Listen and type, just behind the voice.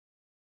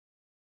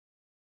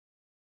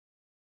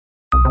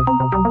Today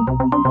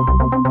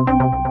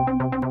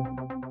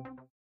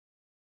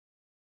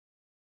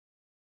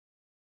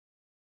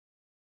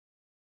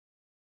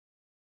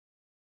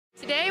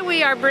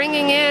we are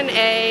bringing in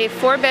a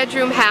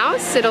 4-bedroom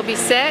house. It'll be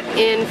set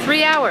in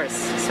 3 hours.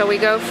 So we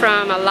go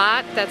from a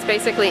lot that's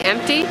basically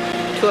empty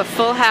to a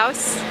full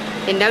house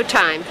in no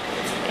time.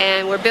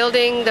 And we're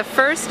building the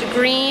first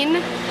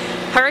green,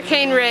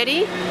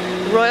 hurricane-ready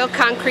Royal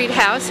concrete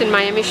house in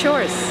Miami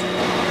Shores.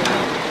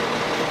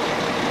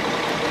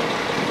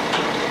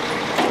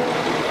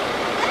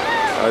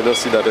 I don't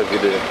see that every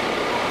day.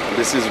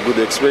 This is a good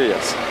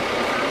experience.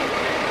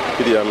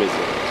 Pretty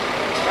amazing.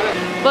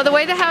 Well, the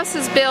way the house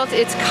is built,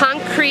 it's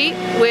concrete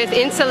with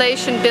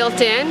insulation built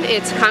in.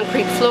 It's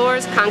concrete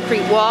floors,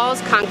 concrete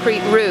walls,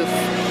 concrete roof.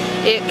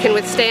 It can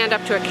withstand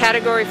up to a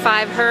Category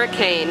 5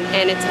 hurricane,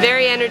 and it's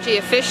very energy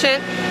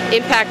efficient.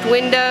 Impact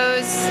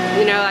windows,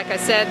 you know, like I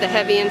said, the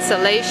heavy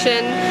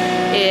insulation.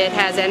 It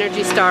has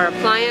Energy Star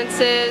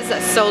appliances,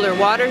 a solar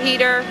water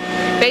heater.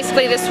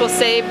 Basically, this will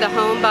save the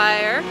home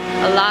buyer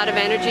a lot of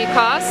energy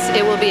costs.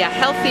 It will be a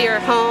healthier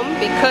home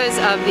because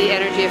of the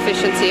energy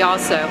efficiency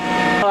also.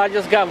 I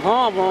just got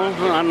home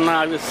and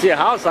I see a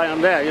house I am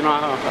there. You know,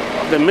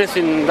 I've been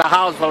missing the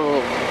house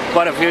for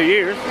quite a few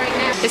years.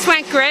 This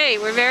went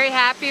great. We're very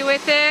happy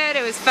with it.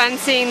 It was fun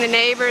seeing the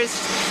neighbors'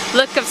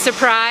 look of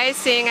surprise,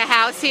 seeing a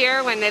house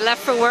here. When they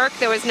left for work,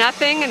 there was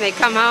nothing, and they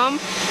come home,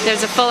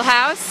 there's a full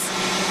house.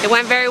 It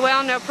went very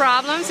well, no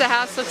problems. The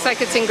house looks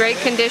like it's in great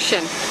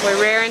condition. We're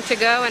raring to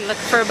go and look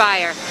for a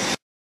buyer.